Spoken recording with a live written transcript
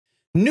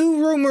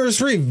new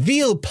rumors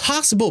reveal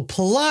possible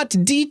plot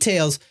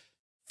details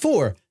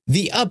for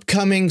the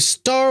upcoming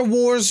Star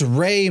Wars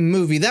Rey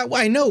movie that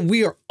I know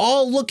we are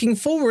all looking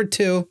forward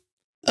to.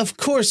 Of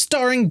course,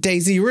 starring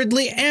Daisy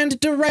Ridley and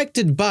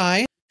directed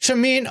by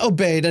Shameen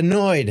Obaid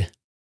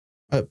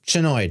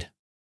Chenoid.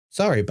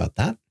 Sorry about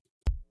that.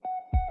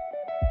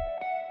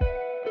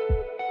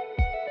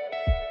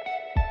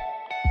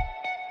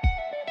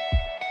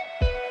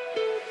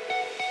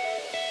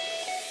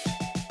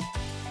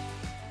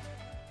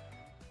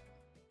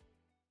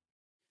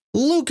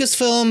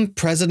 Lucasfilm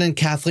President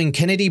Kathleen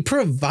Kennedy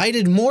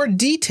provided more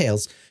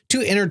details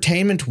to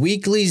Entertainment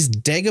Weekly's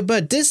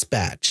Dagobah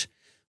Dispatch.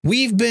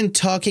 We've been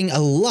talking a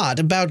lot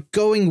about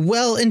going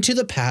well into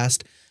the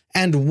past,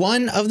 and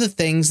one of the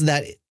things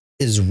that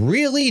is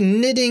really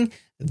knitting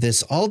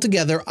this all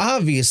together,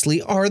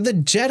 obviously, are the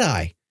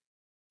Jedi.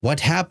 What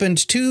happened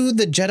to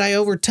the Jedi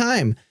over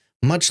time,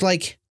 much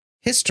like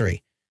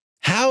history?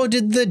 How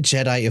did the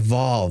Jedi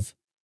evolve?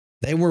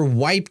 They were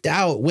wiped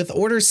out with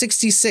Order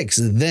 66,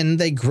 then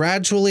they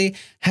gradually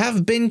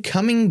have been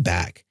coming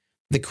back.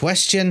 The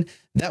question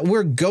that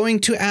we're going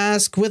to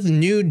ask with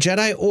New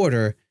Jedi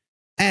Order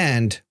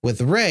and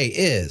with Rey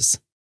is,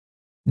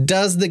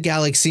 does the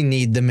galaxy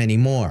need them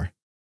anymore?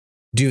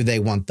 Do they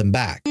want them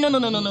back?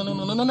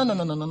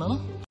 No.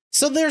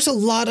 So there's a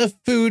lot of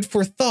food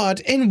for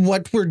thought in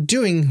what we're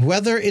doing,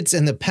 whether it's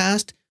in the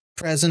past,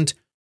 present,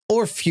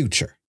 or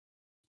future.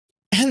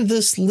 And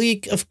this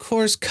leak, of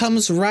course,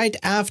 comes right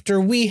after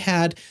we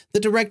had the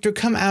director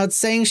come out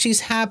saying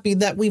she's happy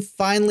that we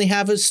finally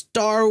have a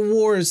Star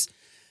Wars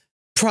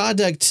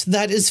product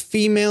that is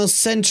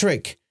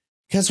female-centric,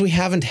 because we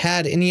haven't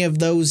had any of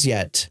those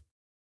yet.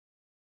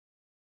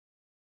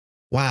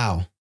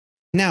 Wow.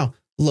 Now,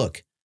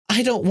 look,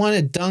 I don't want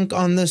to dunk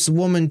on this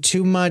woman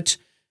too much.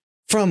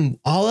 From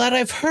all that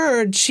I've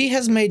heard, she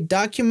has made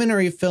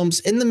documentary films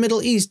in the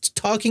Middle East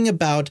talking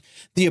about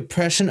the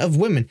oppression of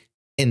women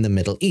in the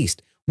Middle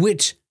East,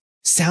 which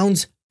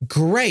sounds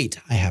great.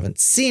 I haven't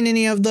seen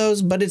any of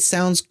those, but it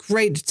sounds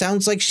great. It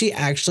sounds like she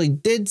actually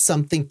did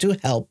something to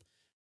help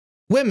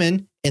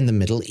women in the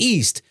Middle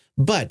East,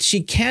 but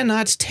she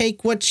cannot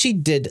take what she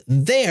did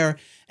there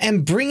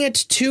and bring it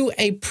to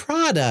a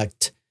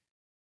product,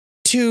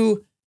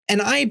 to an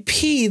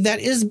IP that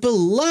is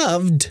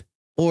beloved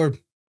or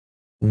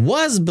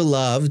was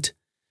beloved,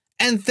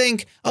 and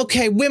think,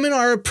 okay, women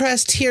are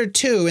oppressed here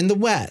too in the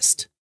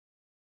West.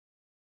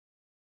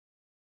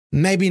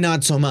 Maybe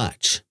not so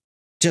much,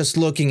 just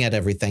looking at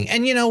everything.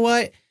 And you know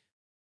what?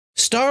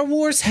 Star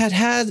Wars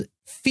had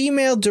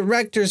female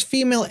directors,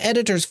 female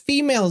editors,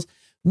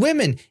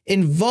 women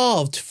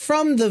involved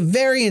from the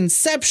very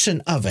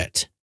inception of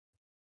it.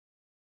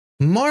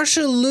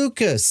 Marcia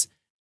Lucas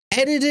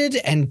edited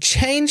and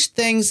changed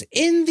things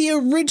in the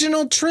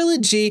original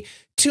trilogy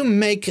to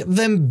make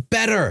them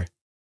better.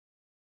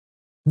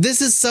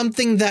 This is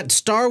something that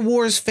Star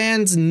Wars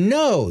fans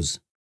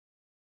knows.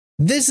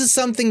 This is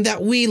something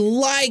that we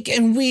like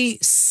and we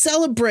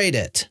celebrate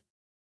it.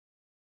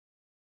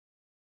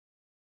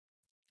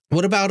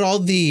 What about all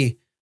the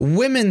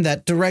women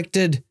that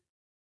directed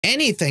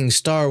anything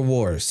Star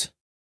Wars?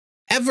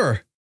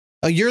 Ever?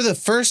 You're the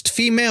first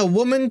female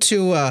woman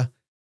to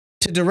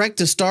direct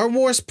a Star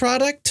Wars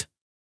product?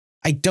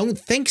 I don't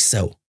think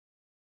so.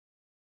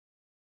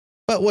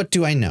 But what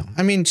do I know?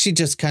 I mean, she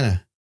just kind of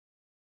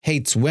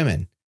hates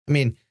women. I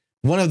mean,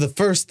 one of the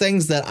first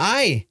things that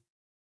I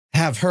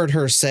have heard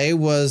her say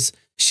was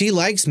she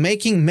likes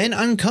making men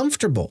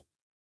uncomfortable.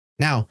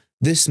 Now,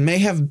 this may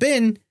have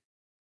been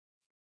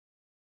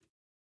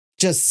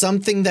just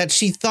something that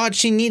she thought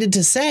she needed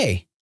to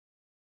say,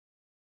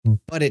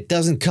 but it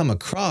doesn't come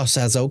across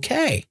as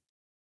okay.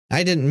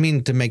 I didn't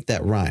mean to make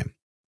that rhyme.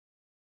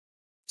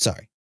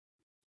 Sorry.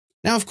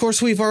 Now, of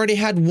course, we've already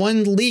had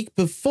one leak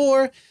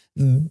before.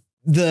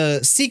 The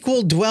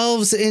sequel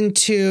delves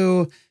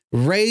into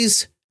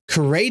Rey's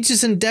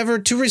courageous endeavor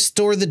to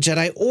restore the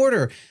Jedi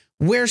Order,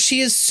 where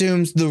she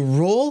assumes the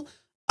role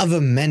of a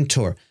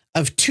mentor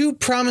of two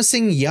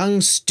promising young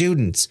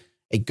students,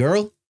 a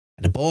girl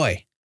and a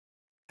boy.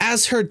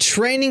 As her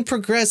training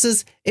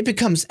progresses, it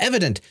becomes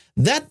evident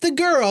that the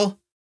girl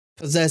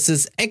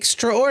possesses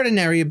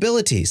extraordinary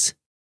abilities,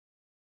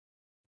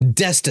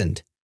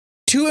 destined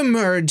to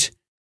emerge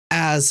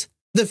as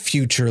the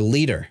future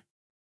leader.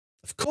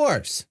 Of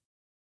course,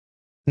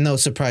 no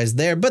surprise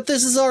there, but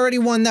this is already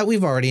one that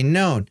we've already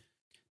known.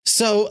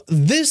 So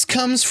this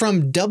comes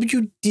from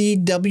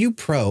WDW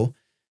Pro.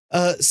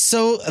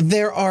 So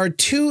there are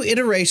two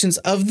iterations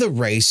of the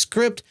Rey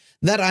script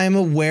that I am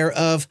aware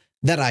of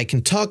that I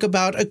can talk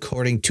about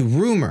according to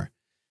rumor.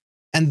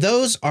 And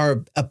those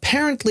are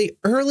apparently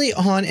early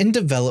on in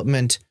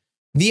development.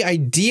 The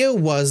idea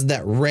was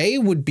that Rey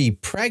would be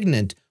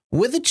pregnant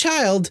with a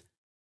child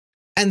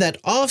and that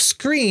off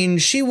screen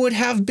she would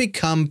have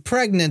become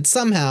pregnant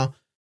somehow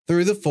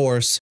through the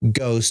Force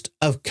ghost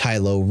of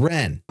Kylo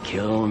Ren.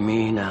 Kill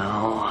me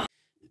now.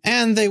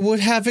 And they would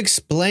have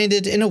explained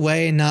it in a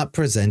way not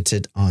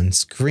presented on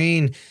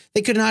screen.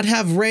 They could not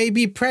have Rey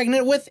be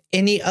pregnant with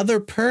any other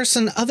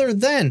person other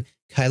than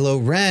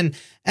Kylo Ren,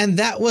 and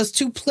that was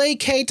to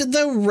placate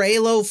the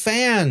Reylo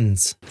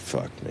fans.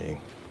 Fuck me.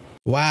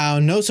 Wow,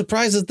 no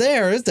surprises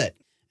there, is it?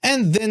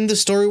 And then the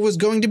story was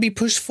going to be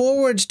pushed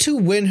forward to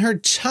when her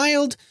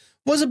child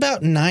was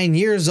about 9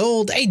 years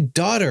old, a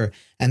daughter,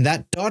 and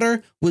that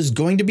daughter was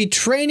going to be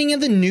training in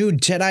the new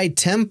Jedi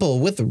Temple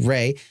with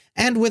Rey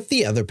and with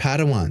the other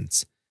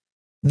Padawans.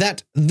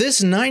 That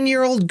this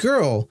 9-year-old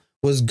girl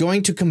was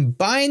going to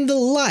combine the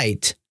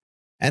light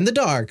and the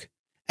dark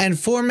and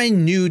form a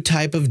new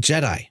type of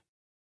Jedi.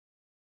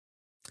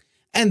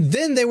 And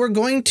then they were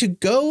going to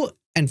go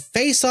and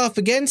face off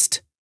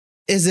against,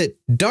 is it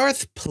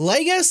Darth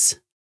Plagueis?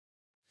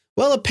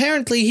 Well,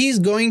 apparently he's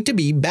going to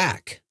be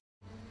back.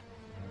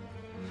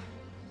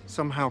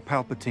 Somehow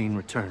Palpatine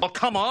returned. Oh,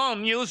 come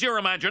on, use your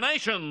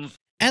imaginations.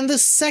 And the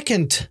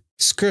second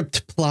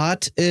script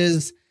plot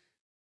is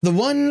the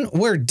one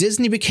where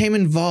Disney became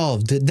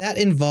involved. That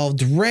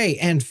involved Rey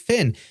and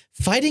Finn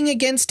fighting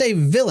against a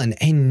villain,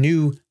 a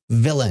new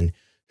villain,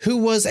 who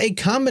was a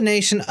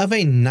combination of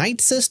a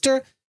Night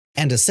Sister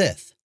and a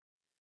Sith.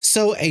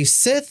 So a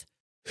Sith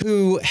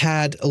who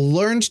had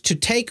learned to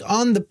take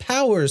on the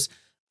powers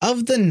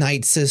of the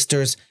Night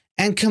Sisters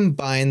and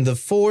combine the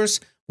Force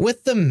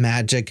with the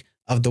magic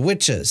of the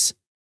witches.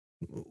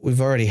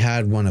 We've already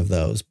had one of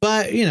those,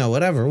 but you know,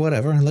 whatever.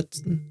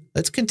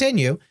 Let's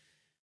continue.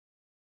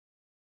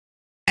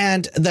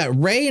 And that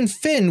Rey and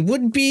Finn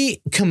would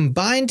be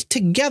combined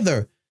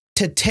together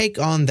to take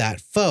on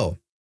that foe.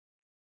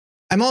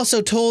 I'm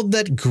also told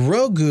that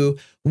Grogu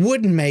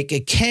would make a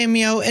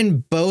cameo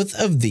in both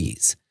of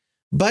these,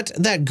 but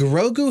that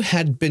Grogu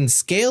had been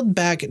scaled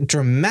back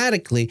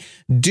dramatically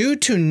due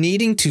to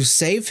needing to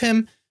save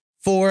him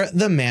for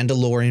the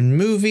Mandalorian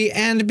movie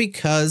and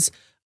because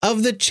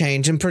of the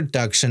change in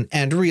production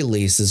and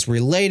releases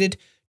related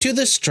to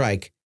the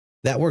strike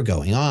that were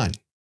going on.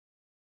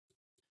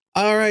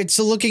 All right,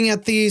 so looking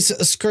at these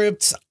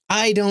scripts,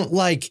 I don't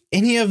like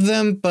any of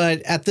them,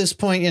 but at this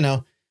point, you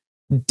know,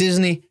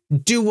 Disney,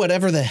 do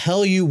whatever the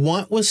hell you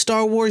want with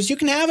Star Wars. You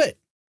can have it.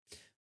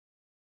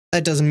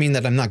 That doesn't mean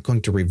that I'm not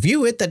going to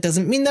review it. That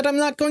doesn't mean that I'm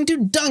not going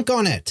to dunk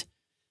on it.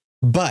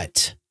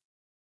 But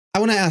I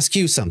want to ask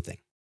you something.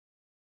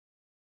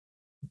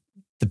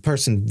 The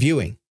person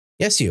viewing.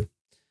 Yes, you.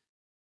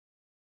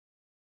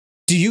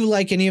 Do you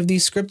like any of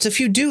these scripts? If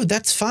you do,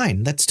 that's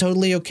fine. That's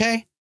totally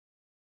okay.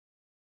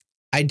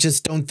 I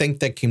just don't think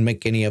that can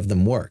make any of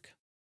them work.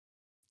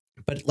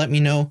 But let me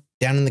know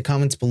down in the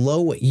comments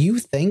below what you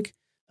think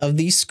of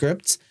these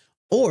scripts.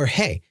 Or,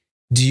 hey,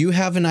 do you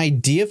have an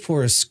idea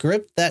for a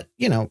script that,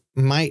 you know,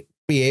 might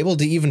be able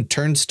to even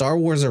turn Star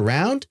Wars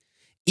around,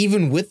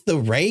 even with the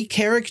Rey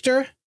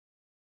character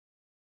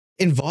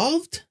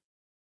involved?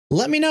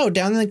 Let me know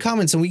down in the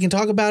comments and we can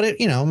talk about it.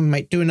 You know, we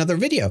might do another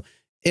video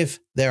if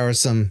there are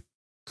some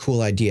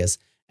cool ideas.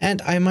 And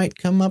I might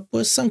come up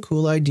with some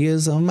cool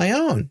ideas on my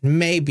own.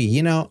 Maybe,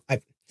 you know,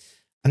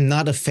 I'm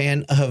not a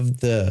fan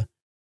of the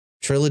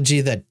trilogy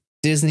that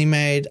Disney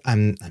made.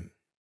 I'm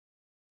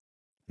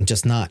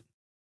just not.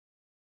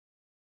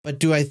 But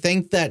do I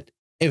think that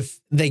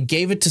if they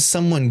gave it to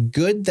someone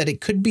good, that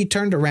it could be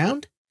turned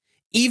around?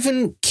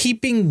 Even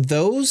keeping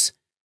those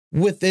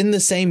within the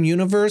same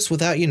universe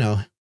without, you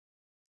know,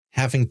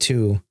 having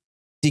to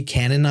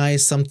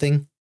decanonize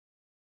something?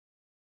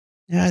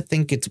 Yeah, I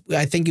think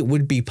it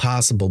would be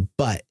possible,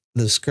 but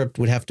the script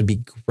would have to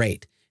be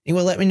great.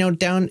 Anyway, let me know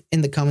down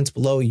in the comments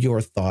below your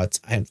thoughts.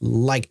 I'd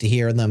like to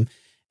hear them.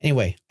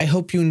 Anyway, I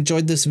hope you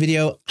enjoyed this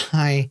video.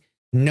 I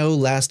know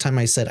last time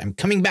I said I'm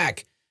coming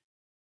back.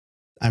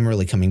 I'm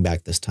really coming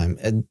back this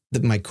time.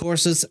 My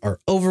courses are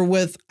over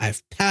with.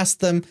 I've passed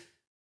them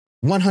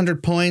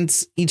 100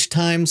 points each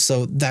time,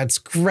 so that's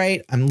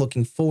great. I'm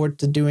looking forward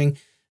to doing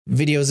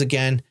videos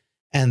again,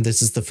 and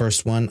this is the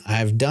first one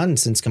I've done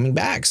since coming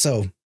back.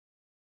 So,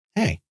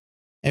 hey,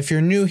 if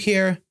you're new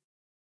here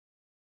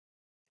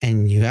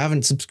and you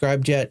haven't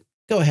subscribed yet,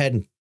 go ahead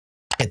and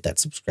hit that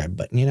subscribe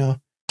button, you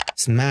know,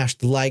 smash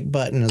the like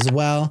button as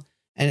well.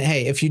 And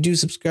hey, if you do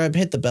subscribe,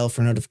 hit the bell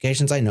for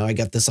notifications. I know I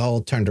got this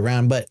all turned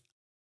around, but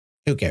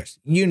who cares?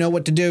 You know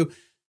what to do.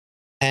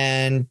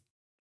 And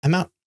I'm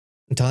out.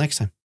 Until next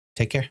time,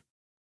 take care.